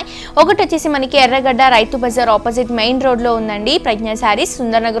 బ్రాంచెస్ ఉన్నాయి. ఒకటి వచ్చేసి మనకి ఎర్రగడ్డ Rythu Bazar opposite main road లో ఉందండి ప్రజ్ఞా సారీస్,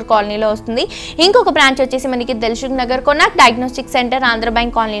 సుందర్ నగర్ కాలనీలో వస్తుంది. ఇంకొక బ్రాంచ్ వచ్చేసి మనకి Dilsukh Nagar Konark diagnostic centre Andhra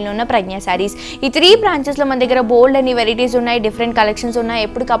bank కాలనీలో ఉన్న ప్రజ్ఞా సారీస్. ఈ 3 బ్రాంచెస్ లో మన దగ్గర బోల్డ్ అని వెరైటీస్ ఉన్నాయి, డిఫరెంట్ కలెక్షన్స్ ఉన్నాయి.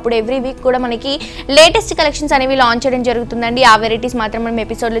 ఎప్పటికప్పుడు ఎవ్రీ వీక్ కూడా మనకి లేటెస్ట్ కలెక్షన్స్ అనేవి లాంచ్ చేయడం జరుగుతుందండి. ఆ వెరైటీస్ మాత్రం మనం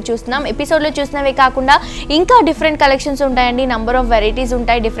ఎపిసోడ్ లో చూస్తున్నాం. ఎపిసోడ్ లో చూసినవే కాకుండా ఇంకా డిఫరెంట్ కలెక్షన్స్ ఉంటాయండి. నంబర్ ఆఫ్ వెరైటీస్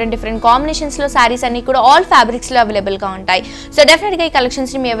ఉంటాయి. డిఫరెంట్ కాంబినేషన్స్ లో సారీస్ అన్ని కూడా ఆల్ ఫ్యాబ్రిక్స్ లో అవైలబుల్ గా ఉంటాయి. సో డెఫినెట్ గా ఈ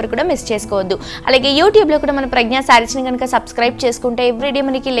కలెక్షన్స్ ని మీ ఎవరు కూడా మిస్ చేసుకోవద్దు. అలాగే యూట్యూబ్ లో కూడా మన ప్రజ్ఞా సారీస్ ని కనుక సబ్స్క్రైబ్ చేసుకుంటే ఎవ్రీడే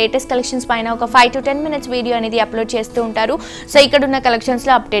మనకి లేటెస్ట్ కలెక్షన్స్ పైన ఒక 5 to 10 minutes వీడియో అనేది అప్లోడ్ చేస్తూ ఉంటారు. సో ఇక్కడ ఉన్న కలెక్షన్స్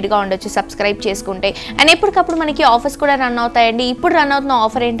లో అప్డేట్ గా ఉండొచ్చు సబ్స్క్రైబ్ చేసుకుంటే. అండ్ ఎప్పటికప్పుడు మనకి ఆఫర్స్ కూడా రన్ అవుతాయండి. ఇప్పుడు రన్ అవుతున్న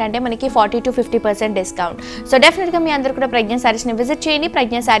ఆఫర్ ఏంటంటే మనకి 40 to 50% డిస్కౌంట్. సో డెఫినెట్ గా మీ అందరూ కూడా ప్రజ్ఞా సారీస్ ని విజిట్ చేయండి.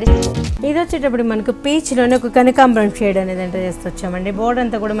 ప్రజ్ఞా సారీస్ ఇది వచ్చేటప్పుడు మనకు పీచ్ లోనే ఒక కనకాంబరం షేడ్ అనేది ఎంటర్ చేస్తూ వచ్చామండి. బోర్డర్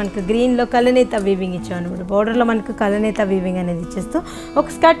అంతా కూడా మనకు గ్రీన్ లో కలనేత వీవింగ్ ఇచ్చాం అనమాట. బోర్డర్ లో మనకు కలనేత వీవింగ్ అనేది ఇచ్చేస్తూ ఒక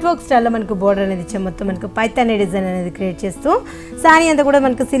స్కర్ట్ వర్క్ స్టైల్ లో మనకు బోర్డర్ అనేది ఇచ్చాం. మొత్తం మనకు పైతాని డిజైన్ అనేది క్రియేట్ చేస్తూ సారీ అంతా కూడా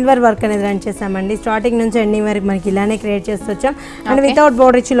మనకు సిల్వర్ వర్క్ అనేది రన్ చేసామండి. స్టార్టింగ్ నుంచి ఎండింగ్ వరకు మనకి ఇలానే క్రియేట్ చేస్తూ వచ్చాం. అండ్ వితౌట్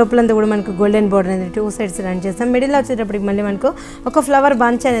బోర్డర్ ఇచ్చి లోపలంతా కూడా మనకు గోల్డెన్ బోర్డర్ అనేది 2 sides రన్ చేస్తాం. మిడిల్ వచ్చేటప్పటికి మళ్ళీ మనకు ఒక ఫ్లవర్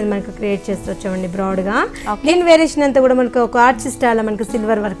బంచ్ అనేది మనకు క్రియేట్ చేస్తూ వచ్చామండి బ్రాడ్ గా. దీని వేరియేషన్ అంతా కూడా మనకు ఒక ఆర్చ్ స్టైల్ మనకు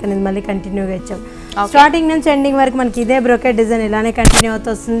సిల్వర్ వర్క్ అనేది మళ్ళీ కంటిన్యూగా ఇచ్చాం. స్టార్టింగ్ నుంచి ఎండింగ్ వరకు మనకి ఇదే బ్రోకెట్ డిజైన్ ఇలానే కంటిన్యూ అవుతూ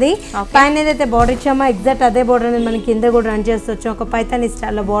వస్తుంది. పైన ఏదైతే బోర్డర్ ఇచ్చామో ఎగ్జాక్ట్ అదే బోర్డర్ అనేది మనకి కింద కూడా రన్ చేస్తూ వచ్చాం. ఒక పైతాని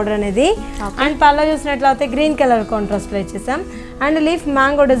స్టైల్లో బోర్డర్ అనేది. అండ్ పళ్ళ చూసినట్లయితే గ్రీన్ కలర్ కాంట్రాస్ట్ లో ఇచ్చేసాం. అండ్ లీఫ్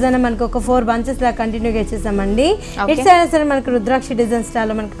మ్యాంగో డిజైన్ మనకు ఒక 4 bunches లా కంటిన్యూగా ఇచ్చేసామండి. ఇటు సైడ్ సరే మనకు రుద్రాక్షి డిజైన్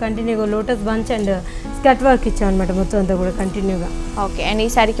స్టైల్లో మనకు కంటిన్యూగా lotus bunch and skirt work ఇచ్చాం అనమాట మొత్తం అంతా కూడా కంటిన్యూగా. ఓకే. అండ్ ఈ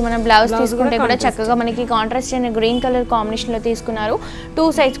సారీకి మనం బ్లౌజ్ తీసుకుంటే కూడా చక్కగా మనకి కాంట్రాస్ట్ అయిన గ్రీన్ కలర్ కాంబినేషన్ లో తీసుకున్నారు. 2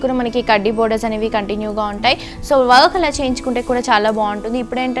 sides కూడా మనకి కడ్డీ బోర్డర్స్ అనేవి కంటిన్యూగా ఉంటాయి. సో వర్క్ అలా చేయించుకుంటే కూడా చాలా బాగుంటుంది.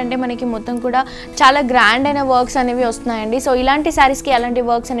 ఇప్పుడు ఏంటంటే మనకి మొత్తం కూడా చాలా గ్రాండ్ అయిన వర్క్స్ అనేవి వస్తున్నాయండి. సో ఇలాంటి సారీస్ కి అలాంటి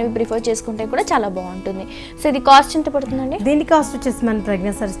వర్క్స్ అనేవి ప్రిఫర్ చేసుకుంటే కూడా చాలా బాగుంటుంది. సో ఇది కాస్ట్ ఎంత పడుతుందండి? దీని కాస్ట్ వచ్చేసి మన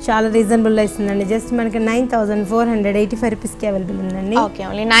ప్రజ్ఞా సారీస్ చాలా రీజనబుల్ లో ఇస్తుందండి. జస్ట్ మనకి 9485 rupees కి అవైలబుల్ ఉందండి. ఓకే.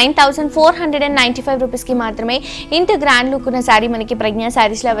 ఓన్లీ 9495 rupees కి మాత్రమే ఇంత గ్రాండ్ లుక్ ఉన్న సారీ మనకి ప్రజ్ఞా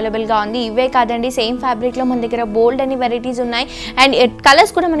సారీస్ లో అవైలబుల్ గా ఉంది. ఇవే కాదండి, సేమ్ ఫ్యాబ్రిక్ లో మన దగ్గర బోల్డ్ అని వెరైటీస్ ఉన్నాయి. అండ్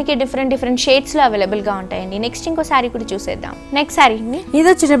కలర్స్ కూడా మనకి డిఫరెంట్ షేడ్స్ లో అవైలబుల్ గా ఉంటాయండి. నెక్స్ట్ ఇంకో సారీ కూడా చూసేద్దాం. నెక్స్ట్ సారీ ఇది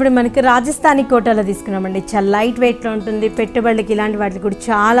వచ్చేటప్పుడు మనకి రాజస్థానీ కోటాలో తీసుకున్నామండి. చాలా లైట్ వెయిట్ లో ఉంటుంది. పెట్టుబడులకి ఇలాంటి వాటికి కూడా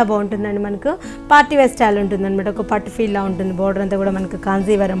చాలా బాగుంటుందండి. మనకు పార్టీ వేర్ స్టైల్ ఉంటుంది అనమాట. ఒక పట్టు ఫీల్ లా ఉంటుంది. బోర్డర్ అంతా కూడా మనకు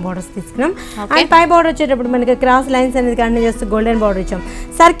కాంజీవరం బోర్డర్స్ తీసుకున్నాం. అండ్ పై బోర్డర్ వచ్చేటప్పుడు మనకి క్రాస్ లైన్స్ అనేది కంటిన్యూ చేస్తూ గోల్డెన్ బోర్డర్ ఇచ్చాం.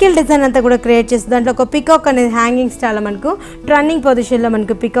 సర్కిల్ డిజైన్ అంతా కూడా క్రియేట్ చేసి దాంట్లో ఒక పికాక్ అనేది హ్యాంగింగ్ స్టైల్ మనకు టర్నింగ్ పొజిషన్ లో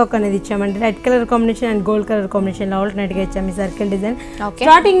మనకు పికాక్ అనేది ఇచ్చామండి. Red colour combination and gold colour combination లో ఆల్టర్నేట్ గా ఇచ్చాము ఈ సర్కిల్ డిజైన్.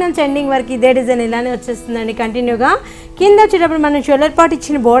 స్టార్టింగ్ నుంచి ఎండింగ్ వరకు ఇదే డిజైన్ ఇలానే వచ్చేస్తుందండి కంటిన్యూగా. కింద వచ్చేటప్పుడు మనం షోల్డర్ పార్ట్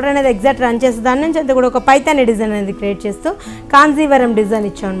ఇచ్చిన బోర్డర్ అనేది ఎగ్జాక్ట్ రన్ చేస్తూ దాని నుంచి అంతా కూడా ఒక పైతాని డిజైన్ అనేది క్రియేట్ చేస్తూ కాంజీవరం డిజైన్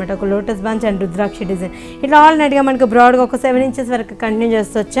ఇచ్చాం అనమాట. ఒక lotus bunch and Rudrakshi design ఇట్లా ఆల్టర్నేట్ గా మనకు బ్రాడ్ గా ఒక 7 inches వరకు కంటిన్యూ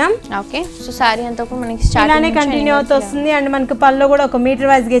చేస్తూ వచ్చాం. ఓకే. సో సారీ అంతా కూడా మనకి ఇలానే కంటిన్యూ అవుతూ వస్తుంది. అండ్ మనకు పళ్ళు కూడా ఒక మీటర్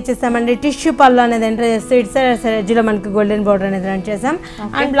వైజ్ గా ఇచ్చేసామండి. టిష్యూ పళ్ళు అనేది ఎంటర్ చేస్తూ ఇటు సైడ్ ఎడ్జ్ లో మనకు గోల్డెన్ బోర్డర్ అనేది రన్ చేసాం.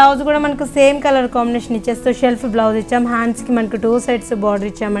 అండ్ బ్లౌజ్ కూడా మనకు సేమ్ కలర్ కాంబినేషన్ ఇచ్చేస్తూ షెల్ఫ్ బ్లౌజ్ ఇచ్చాం. హ్యాండ్స్ కి మనకు 2 sides బోర్డర్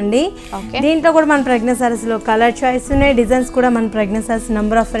ఇచ్చామండి. దీంట్లో కూడా మన ప్రజ్ఞా సారీస్ లో కలర్ చాయిస్ ఉన్నాయి. డిజైన్స్ కూడా మన ప్రజ్ఞా సారీస్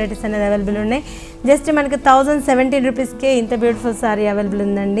నంబర్ ఆఫ్ వెరైటీస్ అనేది అవైలబుల్ ఉన్నాయి. జస్ట్ మనకి 1017 rupees కే ఇంత బ్యూటిఫుల్ సారీ అవైలబుల్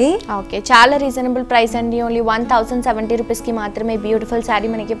ఉందండి. ఓకే. చాలా రీజనబుల్ ప్రైస్ అండి. ఓన్లీ 1070 rupees కి మాత్రమే బ్యూటిఫుల్ సారీ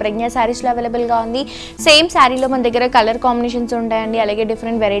మనకి ప్రజ్ఞా సారీస్ లో అవైలబుల్ గా ఉంది. సేమ్ సారీలో మన దగ్గర కలర్ కాంబినేషన్స్ ఉంటాయండి. అలాగే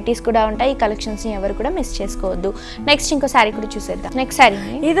డిఫరెంట్ వెరైటీస్ కూడా ఉంటాయి. ఈ కలెక్షన్స్ ని ఎవరు కూడా మిస్ చేసుకోవద్దు. నెక్స్ట్ ఇంకో సారీ కూడా చూసేద్దాం. నెక్స్ట్ సారీ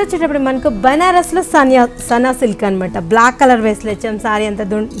ఇది వచ్చేటప్పుడు మనకు బనారస్ లో సనా సిల్క్ అనమాట. బ్లాక్ కలర్ వేస్ లో ఇచ్చాం సారీ అంతా.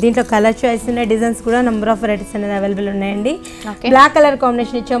 దీంట్లో కలర్ చాయిస్ ఉన్నాయి. డిజైన్స్ కూడా నంబర్ ఆఫ్ వెరైటీస్ అనేది అవైలబుల్ ఉన్నాయండి. బ్లాక్ కలర్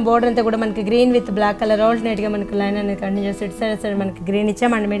కాంబినేషన్ ఇచ్చాం. బోర్డర్ అంతా కూడా మనకి green with black colour alternate గా మనకి లైన్ అనేది కంటిన్యూ చేసి ఇటు సైడ్ మనకి గ్రీన్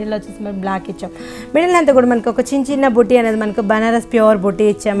ఇచ్చాం. అండ్ మిడిల్ వచ్చేసి మనకి బ్లాక్ ఇచ్చాం. మిడిల్ అంతా కూడా మనకి ఒక చిన్న బుట్టి అనేది మనకు బనారస్ ప్యూర్ బుట్టి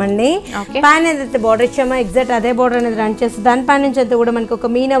ఇచ్చామండి. పైన ఏదైతే బోర్డర్ ఇచ్చామో ఎగ్జాక్ట్ అదే బోర్డర్ అనేది రన్ చేస్తుంది. దానిపై నుంచి అంతా కూడా మనకి ఒక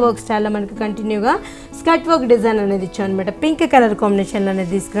మీనా వర్క్ స్టైల్ లో మనకి కంటిన్యూగా స్కర్ట్ వర్క్ డిజైన్ అనేది ఇచ్చాం అనమాట. పింక్ కలర్ కాంబినేషన్ లో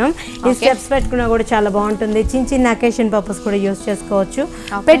అనేది తీసుకున్నాం. ఈ స్టెప్స్ పెట్టుకున్నా కూడా చాలా బాగుంటుంది. చిన్న అకేషన్ పర్పస్ కూడా యూస్ చేసుకోవచ్చు.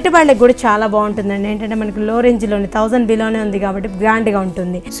 పెట్టుబడులకు కూడా చాలా బాగుంటుందండి. ఏంటంటే మనకి లో రేంజ్ లోనే 1000 బిలోనే ఉంది కాబట్టి గ్రాండ్ గా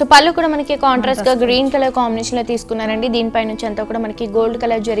ఉంటుంది. సో పళ్ళు కూడా మనకి కాంట్రాస్ట్ గా గ్రీన్ కలర్ కాంబినేషన్ లో తీసుకున్నారండి. దీనిపై నుంచి అంతా కూడా మనకి గోల్డ్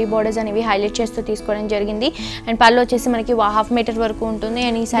కలర్ జరీ బోర్డర్స్ అనేవి హైలైట్ చేస్తూ తీసుకోవడం జరిగింది. అండ్ పళ్ళు వచ్చేసి మనకి 1/2 meter వరకు ఉంటుంది.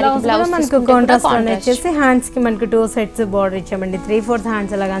 అండ్ ఈ సారీ బ్లౌజ్ మనకు కాంట్రాస్ట్ వచ్చేసి హ్యాండ్స్ కి మనకి 2 sides బోర్డర్ ఇచ్చామండి. 3/4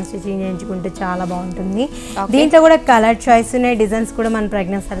 హ్యాండ్స్ అలాగా స్టిచింగ్ చేయించుకుంటే చాలా చాలా బాగుంటుంది. దీంట్లో కూడా కలర్ చాయిస్ ఉన్నాయి, డిజైన్స్ కూడా మన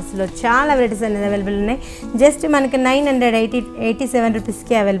ప్రజ్ఞా సారీస్ లో చాలా వెరైటీస్ అనేది అవైలబుల్ ఉన్నాయి. జస్ట్ మనకి 987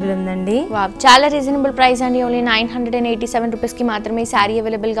 రూపీస్కి అవైలబుల్ ఉందండి. చాలా రీజనబుల్ ప్రైస్ అండి, ఓన్లీ 987 రూపీస్కి మాత్రమే ఈ శారీ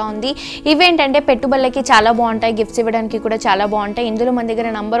అవైలబుల్గా ఉంది. ఇవేంటంటే పెట్టుబడులకి చాలా బాగుంటాయి, గిఫ్ట్స్ ఇవ్వడానికి కూడా చాలా బాగుంటాయి. ఇందులో మన దగ్గర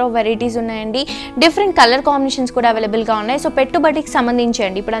నంబర్ ఆఫ్ వెరైటీస్ ఉన్నాయండి, డిఫరెంట్ కలర్ కాంబినేషన్స్ కూడా అవైలబుల్గా ఉన్నాయి. సో పెట్టుబడికి సంబంధించి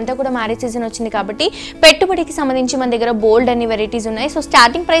అండి, ఇప్పుడంతా కూడా మ్యారేజ్ సీజన్ వచ్చింది కాబట్టి పెట్టుబడికి సంబంధించి మన దగ్గర బోల్డ్ అన్ని వెరైటీస్ ఉన్నాయి. సో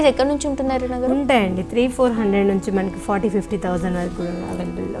స్టార్టింగ్ ప్రైస్ ఎక్కడ నుంచి ఉంటున్నారు నగర్? ఉంటాయండి 300-400 నుంచి మనకి 40,000-50,000 వరకు కూడా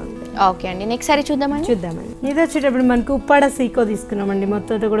అవైలబుల్లో ఉంటాయి. ఓకే అండి, నెక్స్ట్ సారీ చూద్దామండి. ఇది వచ్చేటప్పుడు మనకు ఉప్పాడ సీకో తీసుకున్నామండి.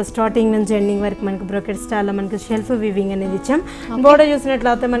 మొత్తం కూడా స్టార్టింగ్ నుంచి ఎండింగ్ వరకు మనకు బ్రోకెట్ స్టైల్లో మనకు షెల్ఫ్ వీవింగ్ అనేది ఇచ్చాం. బోర్డర్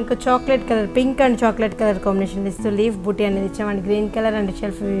చూసినట్లయితే మనకు chocolate colour, pink and chocolate colour combination ఇస్తూ లీఫ్ బూటీ అనేది ఇచ్చాం and green colour and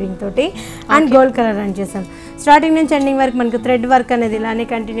shelf weaving తోటి అండ్ గోల్డ్ కలర్ అని చేసాం. స్టార్టింగ్ నుంచి ఎండింగ్ వరకు మనకు థ్రెడ్ వర్క్ అనేది ఇలానే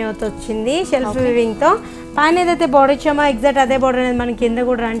కంటిన్యూ అవుతూ వచ్చింది షెల్ఫ్ వీవింగ్ తో. పైన ఏదైతే బోర్డర్ ఇచ్చామో ఎగ్జాక్ట్ అదే బోర్డర్ అనేది మనం కింద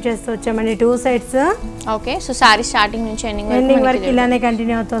కూడా రన్ చేస్తూ వచ్చామండి, 2 sides. Okay, so sorry starting నుంచి ఎండింగ్ వరకు ఇలానే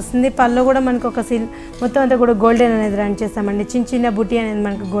కంటిన్యూ అవుతూ వస్తుంది. పళ్ళు కూడా మనకు ఒక మొత్తం అంతా కూడా గోల్డెన్ అనేది రన్ చేస్తామండి. చిన్న చిన్న బుట్టి అనేది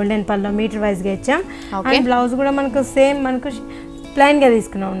మనకు గోల్డెన్ పళ్ళు మీటర్ వైజ్ గా ఇచ్చాం. అండ్ బ్లౌజ్ కూడా మనకు సేమ్ మనకు ప్లైన్ గా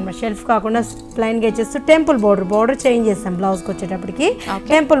తీసుకున్నాం అనమాట, షెల్ఫ్ కాకుండా ప్లైన్ గా ఇచ్చేస్తూ టెంపుల్ బోర్డర్ చేంజ్ చేస్తాం. బ్లౌజ్ కి వచ్చేటప్పటికి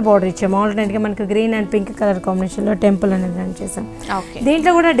టెంపుల్ బోర్డర్ ఇచ్చాం. ఆల్టర్నేట్ గా మనకు green and pink colour combination లో టెంపుల్ అనేది రన్ చేసాం.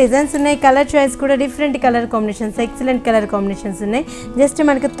 దీంట్లో కూడా డిజైన్స్ ఉన్నాయి, కలర్ చాయిస్ కూడా different colour combinations, excellent colour combinations ఉన్నాయి. జస్ట్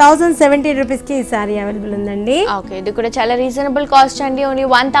మనకు 1070 రూపీస్ కి ఈ సారీ అవైలబుల్ ఉందండి. ఓకే, ఇది కూడా చాలా రీజనబుల్ కాస్ట్ అండి, ఓన్లీ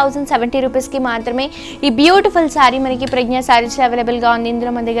 1070 రూపీస్ కి మాత్రమే ఈ బ్యూటిఫుల్ సారీ మనకి ప్రజ్ఞా సారీస్ అవైలబుల్ గా ఉంది.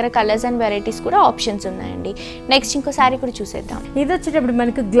 ఇందులో మన దగ్గర కలర్స్ అండ్ వెరైటీస్ కూడా ఆప్షన్స్ ఉన్నాయండి. నెక్స్ట్ ఇంకో సారీ కూడా చూసేద్దాం. ఇది వచ్చేటప్పుడు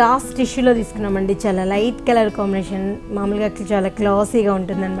మనకు గ్లాస్ టిష్యూలో తీసుకున్నామండి. చాలా లైట్ కలర్ కాంబినేషన్, మామూలుగా చాలా క్లాసీగా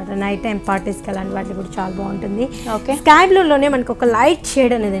ఉంటుంది అనమాట. నైట్ టైం పార్టీస్కి అలాంటి వాటికి కూడా చాలా బాగుంటుంది. స్కై బ్లూలోనే మనకు ఒక లైట్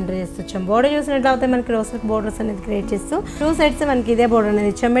షేడ్ అనేది ఎంటర్ చేస్తాం. బోర్డర్ చూసినట్లయితే మనకి రోస్ బోర్డర్స్ అనేది క్రియేట్ చేస్తూ 2 sides మనకి ఇదే బోర్డర్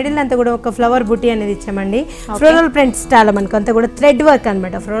అనేది ఇచ్చాం. మిడిల్ అంతా కూడా ఒక ఫ్లవర్ బుట్టి అనేది ఇచ్చామండి. ఫ్లోరల్ ప్రింట్ స్టైల్ మనకు అంతా కూడా థ్రెడ్ వర్క్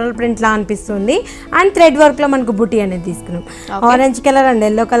అనమాట, ఫ్లోరల్ ప్రింట్ లా అనిపిస్తుంది. అండ్ థ్రెడ్ వర్క్ లో మనకు బుట్టి అనేది తీసుకున్నాం. Orange colour and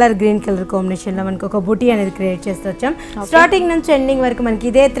yellow colour green colour combination లో మనకు ఒక బుట్టి అనేది క్రియేట్ చేస్తూ వచ్చాం. స్టార్టింగ్ నుంచి ఎండింగ్ వరకు మనకి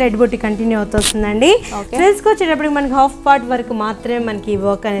ఇదే థ్రెడ్ బుట్టి కంటిన్యూ అవుతుందండి. ఫ్రిల్స్ కి వచ్చేటప్పటికి మనకి హాఫ్ పార్ట్ వరకు మాత్రమే మనకి ఈ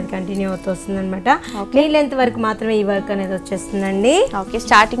వర్క్ అనేది కంటిన్యూ అవుతుంది అనమాట. నీ లెంత్ వరకు మాత్రమే ఈ వర్క్ అనేది వచ్చేస్తుందండి. ఓకే,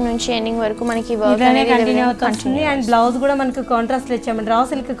 స్టార్టింగ్ నుంచి ఎండింగ్ వరకు మనకి వర్క్ అనేది కంటిన్యూ అవుతుంది. అండ్ బ్లౌజ్ కూడా మనకు కాంట్రాస్ట్ లో ఇచ్చామండి. రా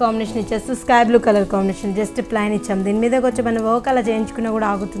సిల్క్ కాంబినేషన్ ఇచ్చేస్తూ sky blue colour combination just plain ఇచ్చాం. దీని మీద వచ్చి మన వర్క్ అలా చేయించుకున్నా కూడా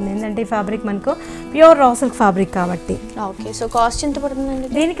ఆగుతుంది, ఎందుకంటే ఈ ఫ్యాబ్రిక్ మనకు ప్యూర్ రా సిల్క్ ఫ్యాబ్రిక్ కాబట్టి. ఓకే, సో కాస్ట్ ఎంత పడుతుందండి?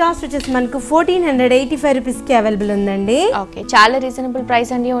 దీని కాస్ట్ వచ్చేసి మనకు 1485 రూపీస్ కి అవైలబుల్ ఉందండి. ఓకే, చాలా రీజనబుల్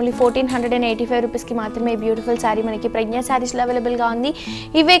ప్రైస్ అండి, ఓన్లీ 1485 రూపీస్ కి మాత్రమే బ్యూటిఫుల్ సారీ మనకి ప్రజ్ఞా సారీస్ లో అవైలబుల్ గా ఉంది.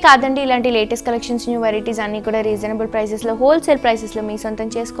 ఇవే కాదండి, ఇలాంటి లేటెస్ట్ కలెక్షన్స్, న్యూ వెరైటీస్ అన్ని కూడా రీజనబుల్ ప్రైసెస్ లో, హోల్సేల్ ప్రైసెస్ లో మీ సొంతం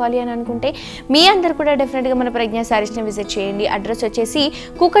చేసుకోవాలి అని అనుకుంటే మీ అందరు కూడా డెఫినెట్ గా మన ప్రజ్ఞా సారీస్ ని విజిట్ చేయండి. అడ్రస్ వచ్చేసి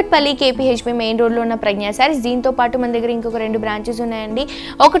కూకట్పల్లి KPHP మెయిన్ రోడ్ లో ఉన్న ప్రజ్ఞా సారీస్. దీంతో పాటు మన దగ్గర ఇంకొక 2 బ్రాంచెస్ ఉన్నాయండి.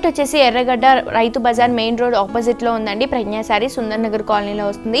 ఒకటి వచ్చేసి ఎర్రగడ్డ Rythu Bazar main road opposite లో ఉందండి ప్రజ్ఞా సారీస్, సుందర్ నగర్ కాలనీలో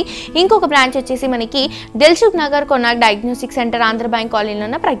వస్తుంది. ఇంకొక బ్రాంచ్ వచ్చేసి మనకి Dilsukh Nagar Konark diagnostic centre Andhra bank కాలనీలో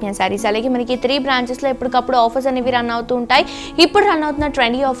ఉన్న ప్రజ్ఞా సారీస్. అలాగే మనకి 3 బ్రాంచెస్ లో ఎప్పటికప్పుడు ఆఫర్స్ అనేవి రన్ అవుతూ ఉంటాయి. ఇప్పుడు రన్ అవుతున్న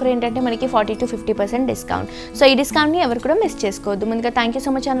ట్రెండీ ఆఫర్ ఏంటంటే మనకి 40-50% డిస్కౌంట్. సో ఈ డిస్కౌంట్ ని ఎవరు కూడా మిస్ చేసుకోవద్దు. ముందుగా థ్యాంక్ యూ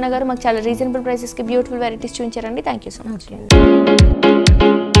సో మచ్ అన్న గారు, మాకు చాలా రీజనబుల్ ప్రైసెస్ కి beautiful varieties చూపించారండి. Thank you so much.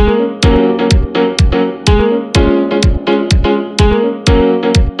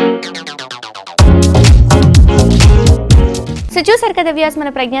 So చూసారు కదా వ్యూయర్స్, మన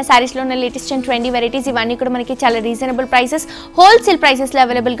ప్రజ్ఞా సారీస్ లో ఉన్న లేటెస్ట్ అండ్ ట్రెండీ వెరైటీస్ ఇవన్నీ కూడా మనకి చాలా రీజనబుల్ ప్రైసెస్, హోల్సేల్ ప్రైసెస్ లో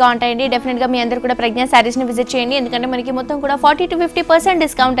అవైలబుల్ గా ఉంటాయండి. డెఫినెట్ గా మీ అందరూ కూడా ప్రజ్ఞా సారీస్ ని విజిట్ చేయండి, ఎందుకంటే మనకి మొత్తం కూడా 40-50%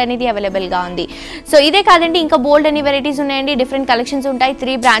 డిస్కౌంట్ అనేది అవైలబుల్ గా ఉంది. సో ఇదే కాదండి, ఇంకా బోల్డ్ అన్ని వెరైటీస్ ఉన్నాయండి, డిఫరెంట్ కలెక్షన్స్ ఉంటాయి.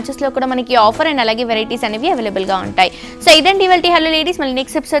 3 బ్రాంచెస్ లో కూడా మనకి ఆఫర్ అండ్ అలాగే వెరైటీస్ అనేవి అవైలబుల్ గా ఉంటాయి. సో ఇదండి ఇవాల్టి హలో లేడీస్, మళ్ళీ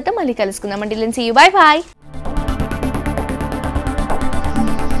నెక్స్ట్ ఎపిసోడ్ తో మళ్ళీ కలుసుకుందాం. అండి సీ యు, బై బై.